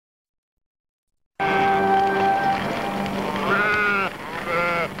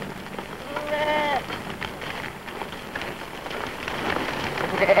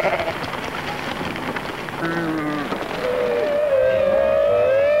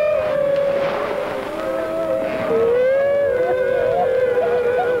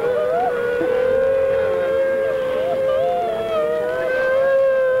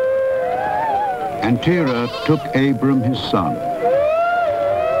And Terah took Abram his son,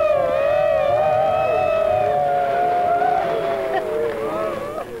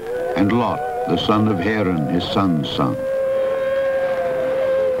 and Lot, the son of Haran, his son's son,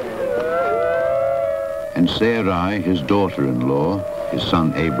 and Sarai, his daughter-in-law, his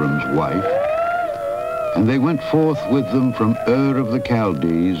son Abram's wife, and they went forth with them from Ur of the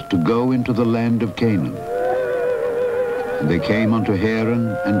Chaldees to go into the land of Canaan. And they came unto Haran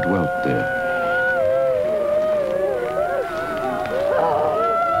and dwelt there.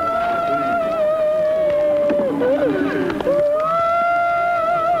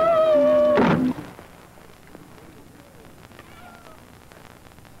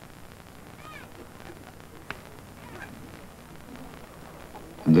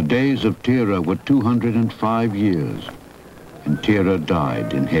 And the days of Terah were 205 years, and Terah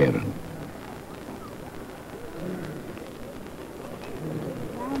died in Haran.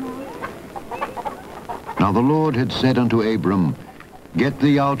 Now the Lord had said unto Abram, Get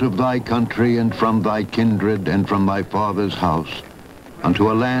thee out of thy country and from thy kindred and from thy father's house unto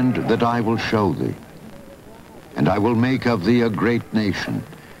a land that I will show thee. And I will make of thee a great nation,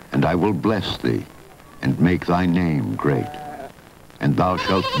 and I will bless thee, and make thy name great. And thou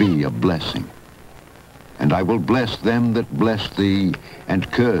shalt be a blessing. And I will bless them that bless thee,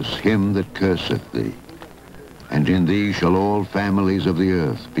 and curse him that curseth thee. And in thee shall all families of the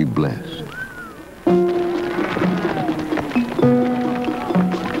earth be blessed.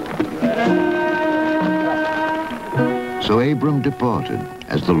 So Abram departed,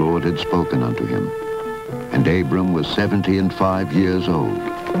 as the Lord had spoken unto him. And Abram was 75 years old.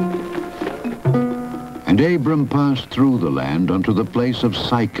 And Abram passed through the land unto the place of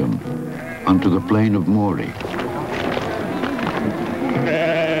Sychem, unto the plain of Moreh.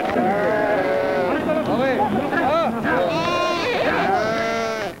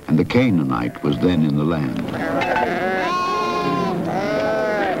 And the Canaanite was then in the land.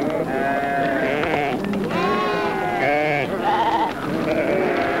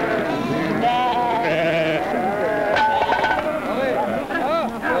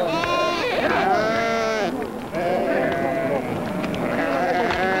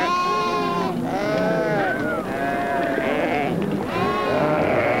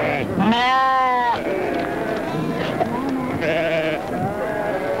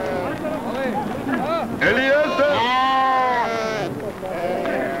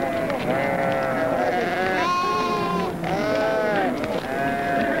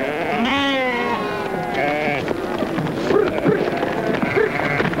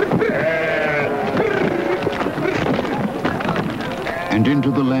 And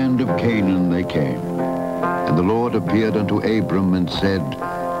into the land of Canaan they came. And the Lord appeared unto Abram and said,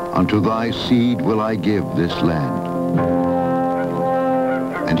 Unto thy seed will I give this land.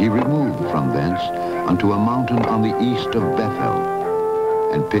 And he removed from thence unto a mountain on the east of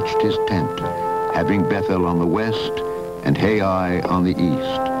Bethel, and pitched his tent, having Bethel on the west, and Hai on the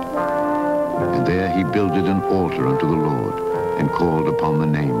east. And there he builded an altar unto the Lord, and called upon the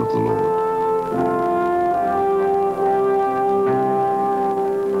name of the Lord.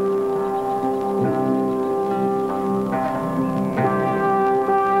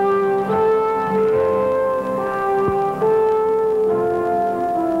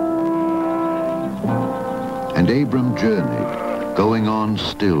 And Abram journeyed, going on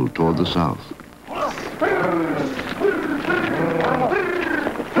still toward the south.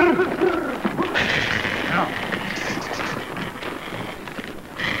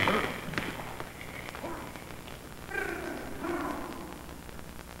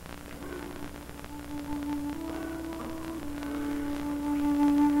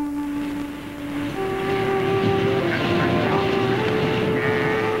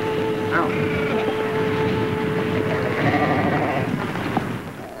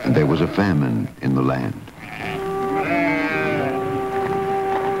 And there was a famine in the land.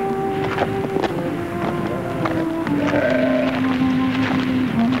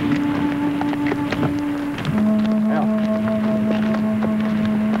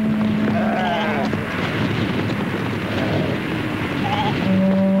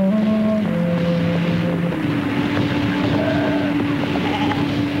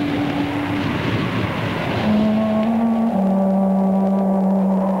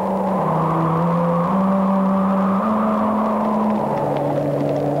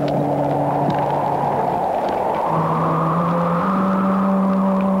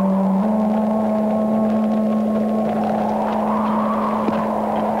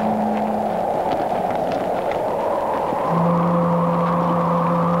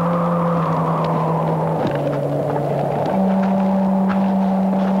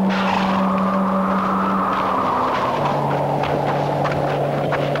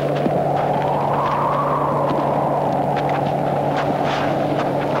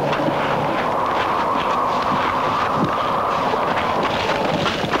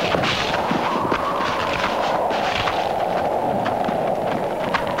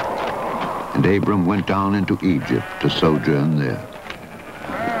 And Abram went down into Egypt to sojourn there.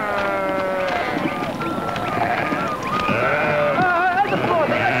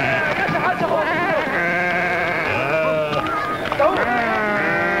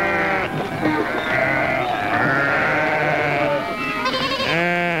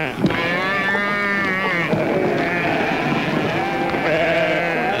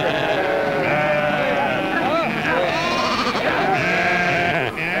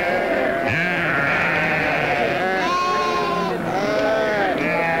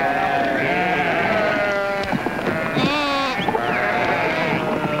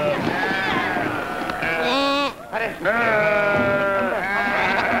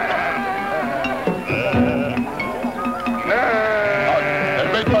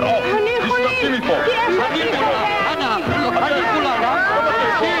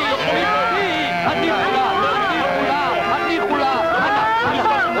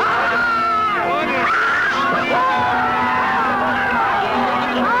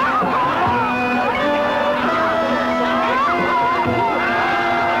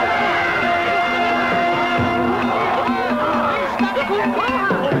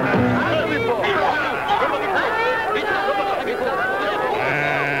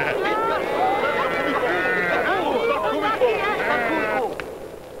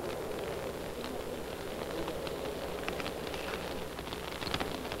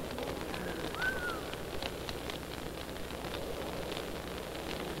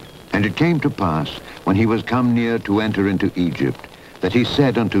 And it came to pass, when he was come near to enter into Egypt, that he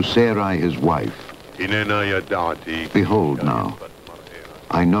said unto Sarai his wife, Behold now,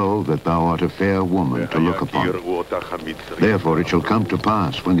 I know that thou art a fair woman to look upon. Therefore it shall come to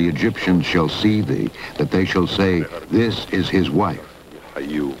pass, when the Egyptians shall see thee, that they shall say, This is his wife.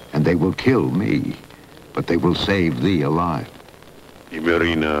 And they will kill me, but they will save thee alive.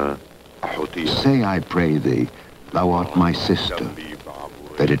 Say, I pray thee, thou art my sister,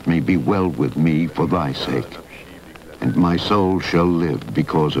 that it may be well with me for thy sake, and my soul shall live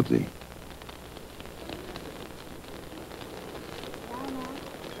because of thee.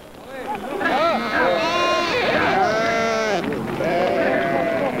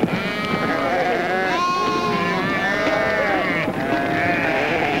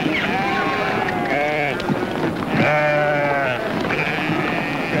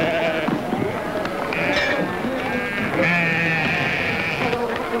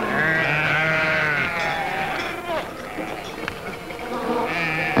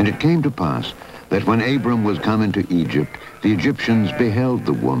 And it came to pass that when Abram was come into Egypt, the Egyptians beheld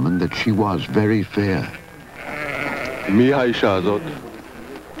the woman, that she was very fair. מי האישה הזאת?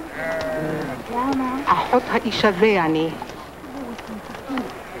 אחות האיש הזה אני.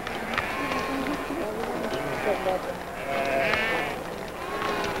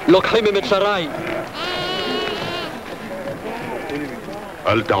 לוקחים ממצרים.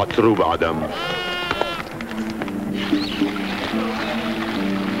 אל תעצרו בעדם.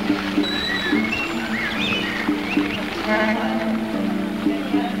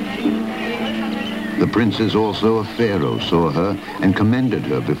 The princes also of Pharaoh saw her and commended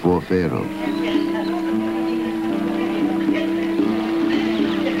her before Pharaoh.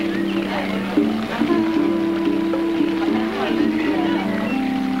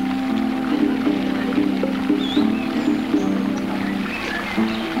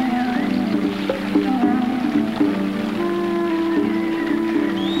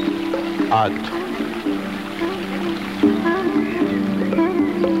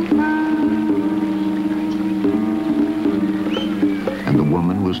 And the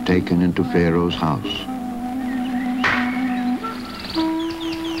woman was taken into Pharaoh's house.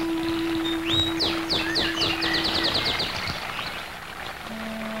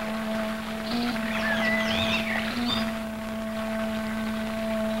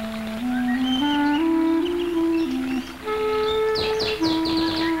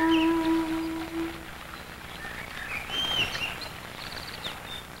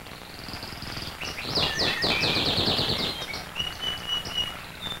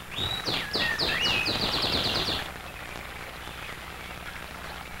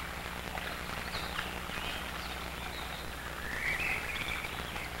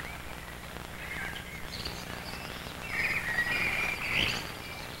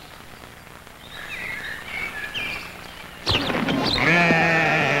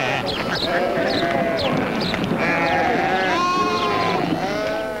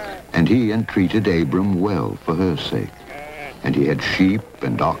 And he entreated Abram well for her sake. And he had sheep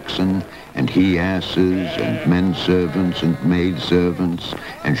and oxen, and he-asses, and men-servants and maid-servants,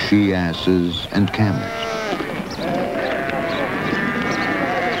 and she-asses and camels.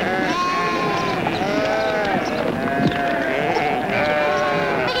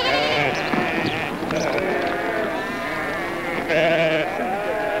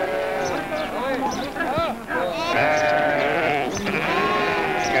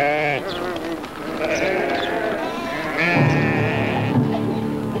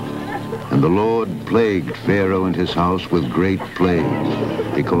 And the Lord plagued Pharaoh and his house with great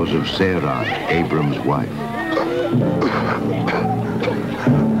plagues because of Sarai, Abram's wife.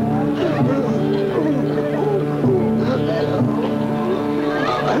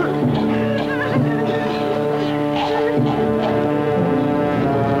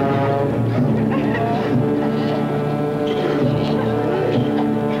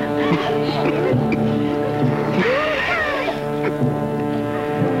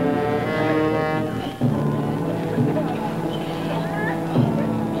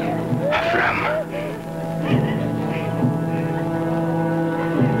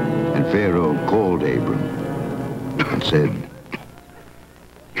 Pharaoh called Abram and said,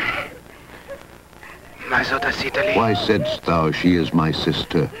 "Why saidst thou, she is my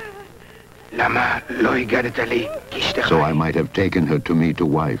sister? So I might have taken her to me to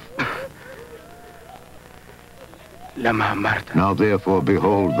wife. Now therefore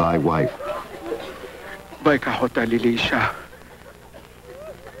behold thy wife.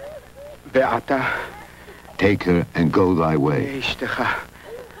 Take her and go thy way."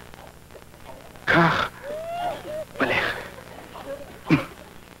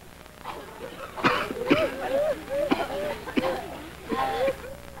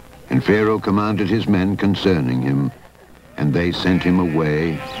 And Pharaoh commanded his men concerning him, and they sent him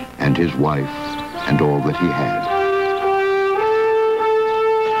away, and his wife, and all that he had.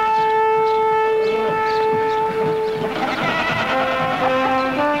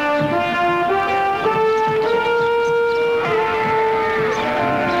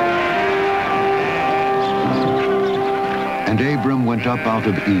 And Abram went up out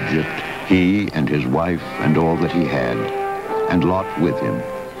of Egypt, he and his wife and all that he had, and Lot with him,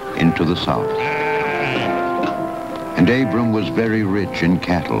 into the south. And Abram was very rich in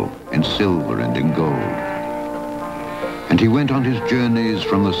cattle, in silver, and in gold. And he went on his journeys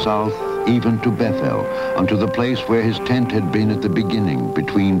from the south even to Bethel, unto the place where his tent had been at the beginning,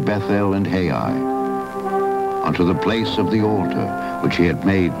 between Bethel and Hai, unto the place of the altar, which he had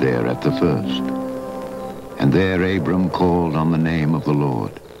made there at the first. And there Abram called on the name of the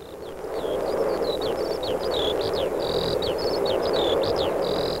Lord.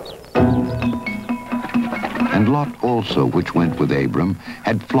 And Lot also, which went with Abram,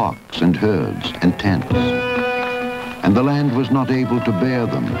 had flocks and herds and tents. And the land was not able to bear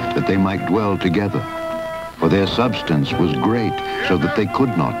them, that they might dwell together. For their substance was great, so that they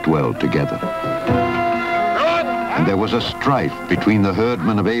could not dwell together. And there was a strife between the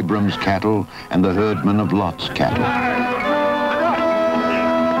herdmen of Abram's cattle and the herdmen of Lot's cattle.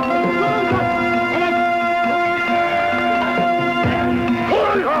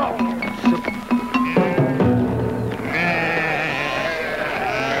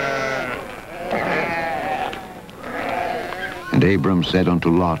 And Abram said unto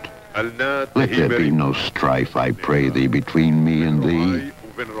Lot, "Let there be no strife, I pray thee, between me and thee,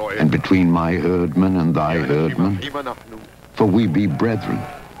 and between my herdmen and thy herdmen, for we be brethren.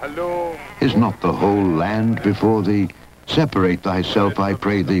 Is not the whole land before thee? Separate thyself, I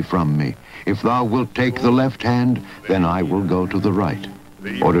pray thee, from me. If thou wilt take the left hand, then I will go to the right.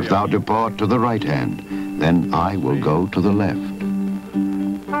 Or if thou depart to the right hand, then I will go to the left."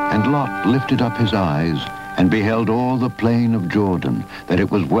 And Lot lifted up his eyes, and beheld all the plain of Jordan, that it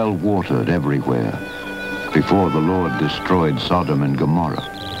was well watered everywhere, before the Lord destroyed Sodom and Gomorrah,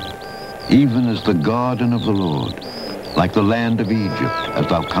 even as the garden of the Lord, like the land of Egypt, as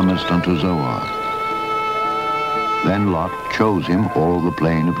thou comest unto Zoar. Then Lot chose him all the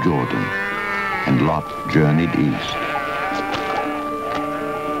plain of Jordan, and Lot journeyed east.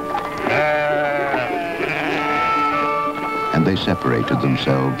 And they separated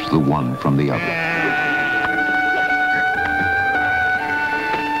themselves, the one from the other.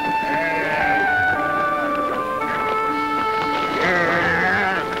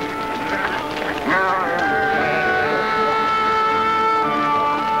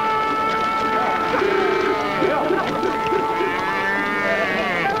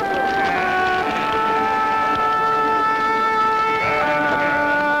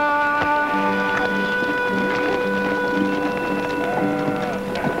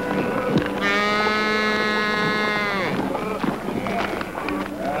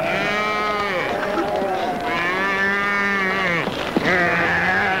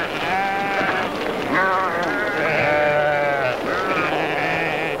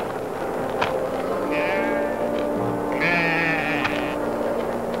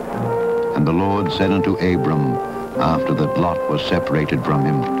 And the Lord said unto Abram, after that Lot was separated from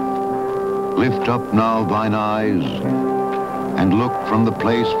him, "Lift up now thine eyes, and look from the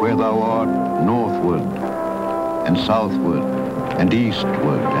place where thou art, northward, and southward, and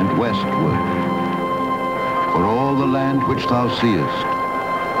eastward and westward. For all the land which thou seest,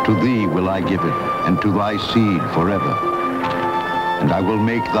 to thee will I give it, and to thy seed forever. And I will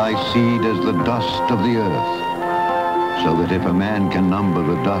make thy seed as the dust of the earth, so that if a man can number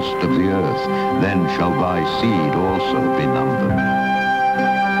the dust of the earth, then shall thy seed also be numbered.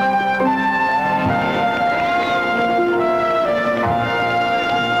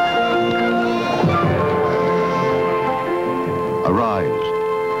 Arise,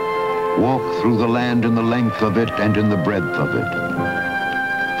 walk through the land in the length of it and in the breadth of it,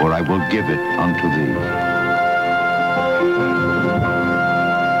 for I will give it unto thee.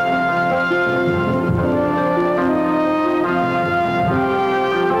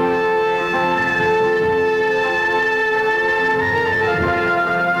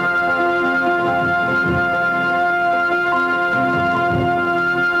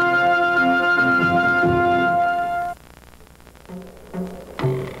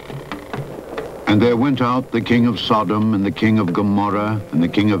 And there went out the king of Sodom, and the king of Gomorrah, and the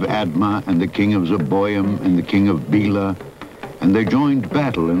king of Admah, and the king of Zeboim, and the king of Bela, and they joined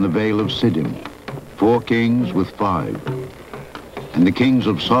battle in the vale of Siddim, 4 kings with 5. And the kings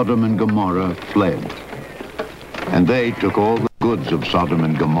of Sodom and Gomorrah fled. And they took all the goods of Sodom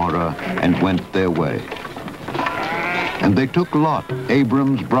and Gomorrah, and went their way. And they took Lot,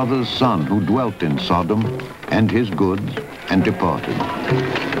 Abram's brother's son, who dwelt in Sodom, and his goods, and departed.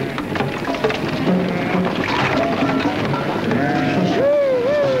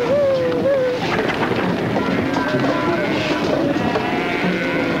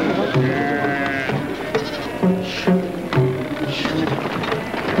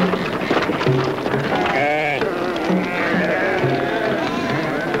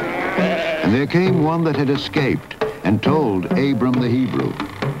 There came one that had escaped, and told Abram the Hebrew.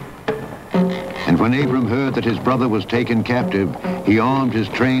 And when Abram heard that his brother was taken captive, he armed his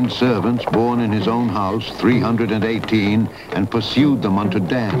trained servants, born in his own house, 318, and pursued them unto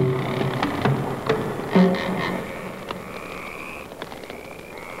Dan.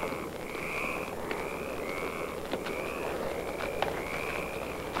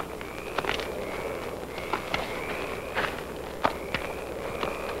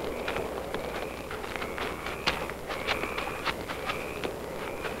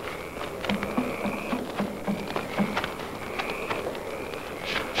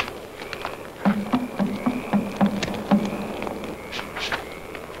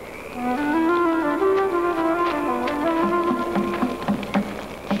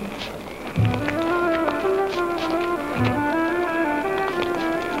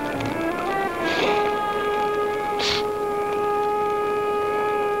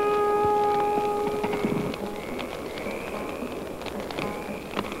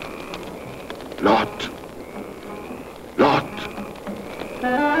 Lot! Lot!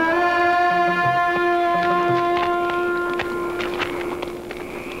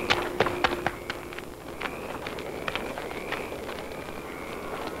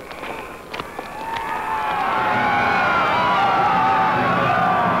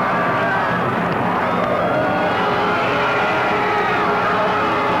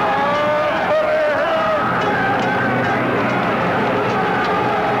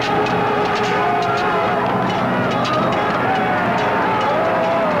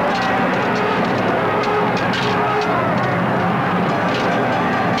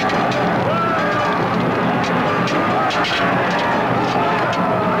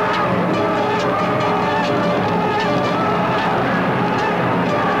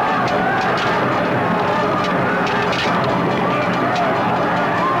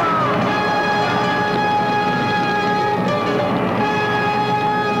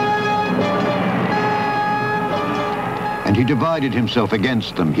 And he divided himself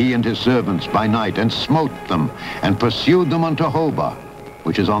against them, he and his servants, by night, and smote them, and pursued them unto Hobah,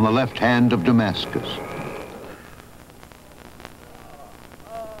 which is on the left hand of Damascus.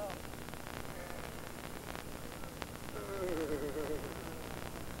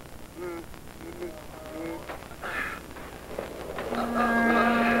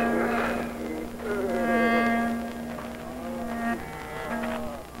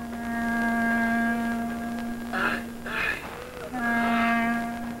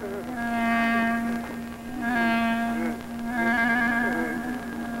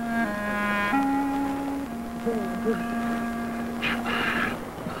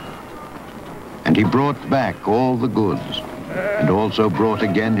 And he brought back all the goods, and also brought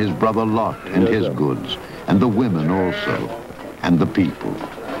again his brother Lot and his goods, and the women also, and the people.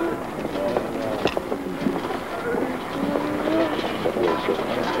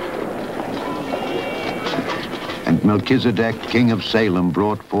 And And Melchizedek, king of Salem,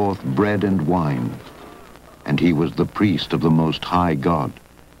 brought forth bread and wine, and he was the priest of the Most High God.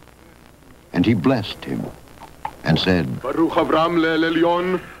 And he blessed him, and said, Blessed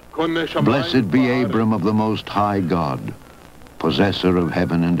be Abram of the Most High God, possessor of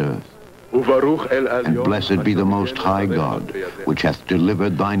heaven and earth. And blessed be the Most High God, which hath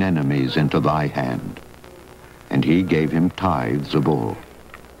delivered thine enemies into thy hand. And he gave him tithes of all.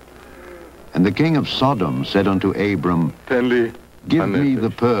 And the king of Sodom said unto Abram, Give me the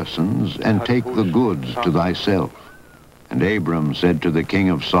persons, and take the goods to thyself. And Abram said to the king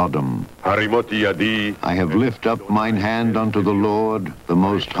of Sodom, I have lifted up mine hand unto the Lord, the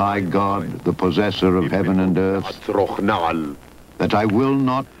Most High God, the possessor of heaven and earth, that I will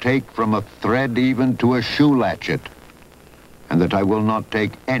not take from a thread even to a shoe latchet, and that I will not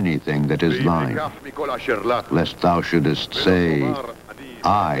take anything that is thine, lest thou shouldest say,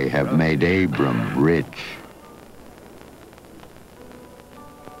 I have made Abram rich.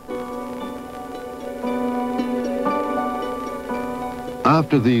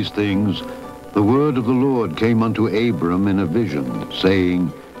 After these things, the word of the Lord came unto Abram in a vision,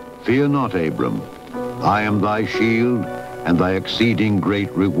 saying, Fear not, Abram, I am thy shield, and thy exceeding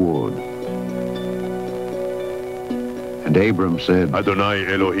great reward. And Abram said, Adonai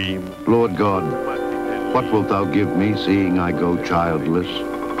Elohim, Lord God, what wilt thou give me, seeing I go childless?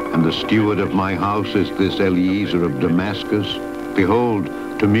 And the steward of my house is this Eliezer of Damascus. Behold,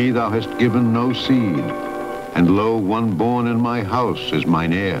 to me thou hast given no seed, and lo, one born in my house is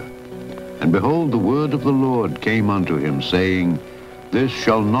mine heir. And behold, the word of the Lord came unto him, saying, This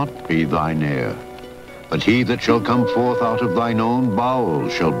shall not be thine heir, but he that shall come forth out of thine own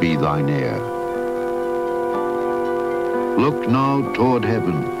bowels shall be thine heir. Look now toward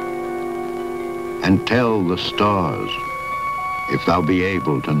heaven, and tell the stars, if thou be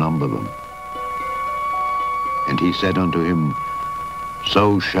able to number them. And he said unto him,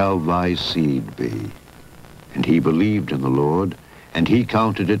 So shall thy seed be. And he believed in the Lord, and he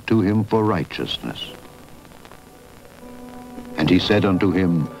counted it to him for righteousness. And he said unto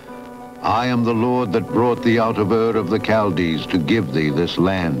him, I am the Lord that brought thee out of Ur of the Chaldees to give thee this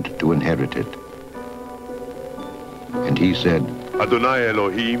land to inherit it. And he said, Adonai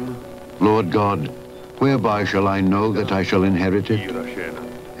Elohim, Lord God, whereby shall I know that I shall inherit it?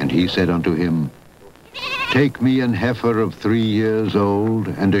 And he said unto him, Take me an heifer of 3 years old,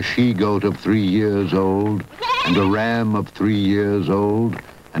 and a she-goat of 3 years old, and a ram of 3 years old,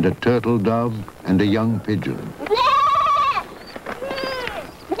 and a turtle dove, and a young pigeon.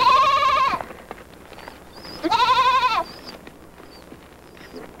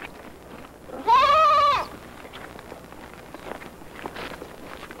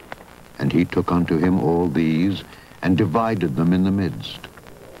 And he took unto him all these, and divided them in the midst,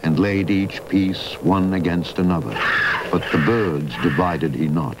 and laid each piece one against another. But the birds divided he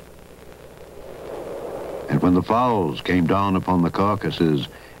not. And when the fowls came down upon the carcasses,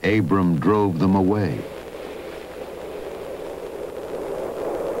 Abram drove them away.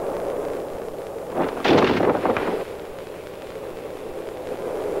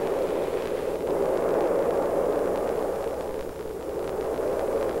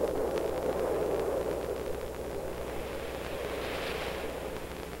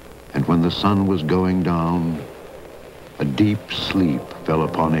 And when the sun was going down, a deep sleep fell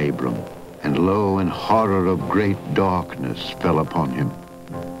upon Abram, and lo, an horror of great darkness fell upon him.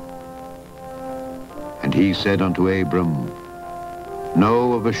 And he said unto Abram,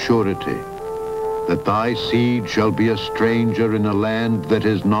 Know of a surety that thy seed shall be a stranger in a land that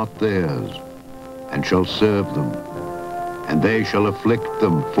is not theirs, and shall serve them, and they shall afflict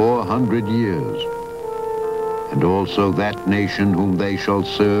them 400 years. And also that nation whom they shall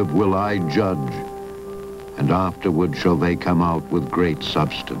serve will I judge, and afterward shall they come out with great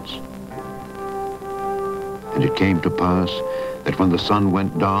substance. And it came to pass that when the sun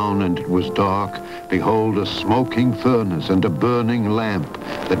went down and it was dark, behold, a smoking furnace and a burning lamp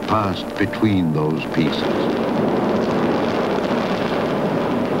that passed between those pieces.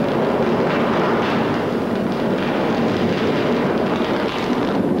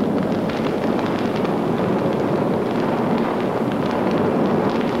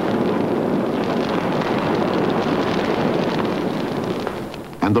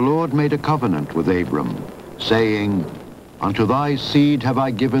 And the Lord made a covenant with Abram, saying, Unto thy seed have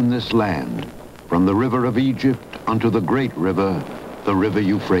I given this land, from the river of Egypt unto the great river, the river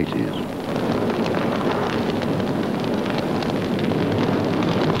Euphrates.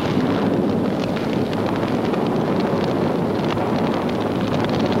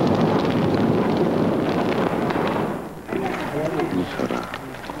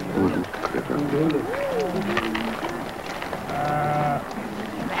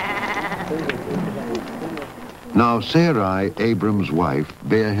 Now Sarai, Abram's wife,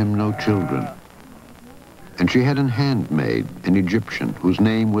 bare him no children. And she had an handmaid, an Egyptian, whose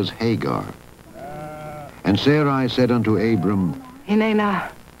name was Hagar. And Sarai said unto Abram,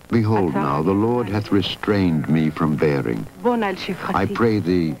 Hinena, Behold now, the Lord hath restrained me from bearing. בוא נא אל I שפחתי. pray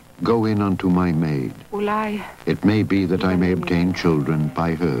thee, go in unto my maid. אולי It may be that I may obtain children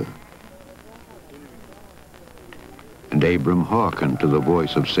by her. And Abram hearkened to the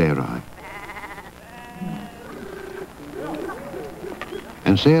voice of Sarai.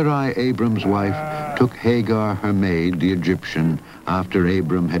 And Sarai, Abram's wife, took Hagar, her maid, the Egyptian, after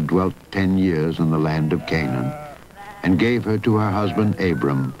Abram had dwelt 10 years in the land of Canaan, and gave her to her husband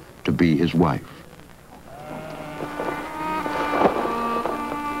Abram to be his wife.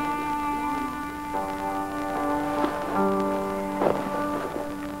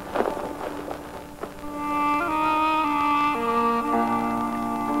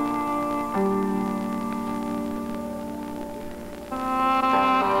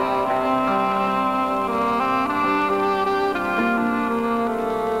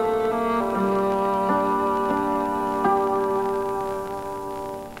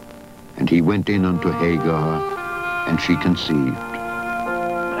 And he went in unto Hagar, and she conceived.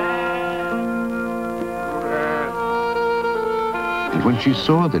 And when she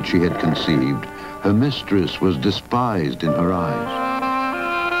saw that she had conceived, her mistress was despised in her eyes.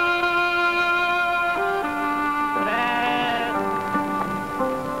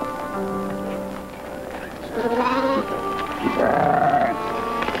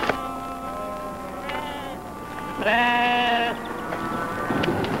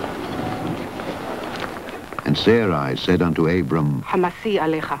 And Sarai said unto Abram, חמסי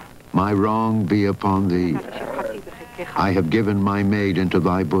עליך. My wrong be upon thee. שפחתי בחיקך. I have given my maid into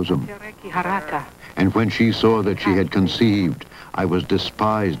thy bosom. תראה כי הרעת. And when she saw that she had conceived, I was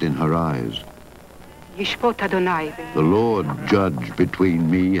despised in her eyes. ישפוט אדוני. The Lord judge between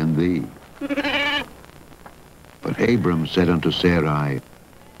me and thee. But Abram said unto Sarai,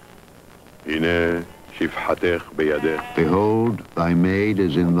 הנה שפחתך בידך. Behold, thy maid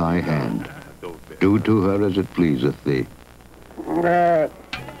is in thy hand. Do to her as it pleaseth thee.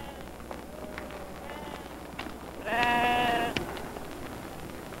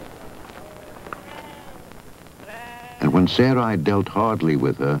 And when Sarai dealt hardly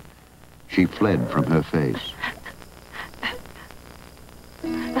with her, she fled from her face.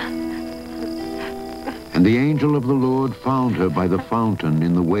 And the angel of the Lord found her by the fountain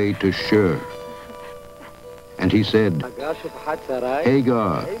in the way to Shur. And he said,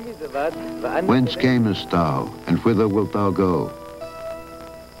 Hagar, whence camest thou, and whither wilt thou go?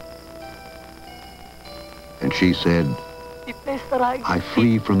 And she said, I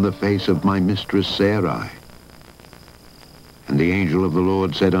flee from the face of my mistress Sarai. And the angel of the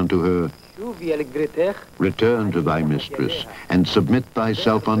Lord said unto her, Return to thy mistress, and submit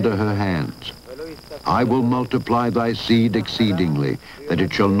thyself under her hands. I will multiply thy seed exceedingly, that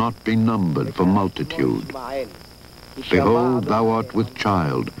it shall not be numbered for multitude. Behold, thou art with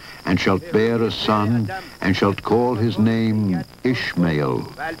child, and shalt bear a son, and shalt call his name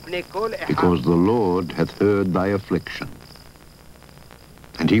Ishmael, because the Lord hath heard thy affliction.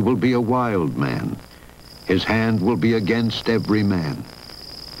 And he will be a wild man. His hand will be against every man,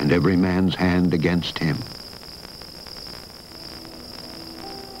 and every man's hand against him.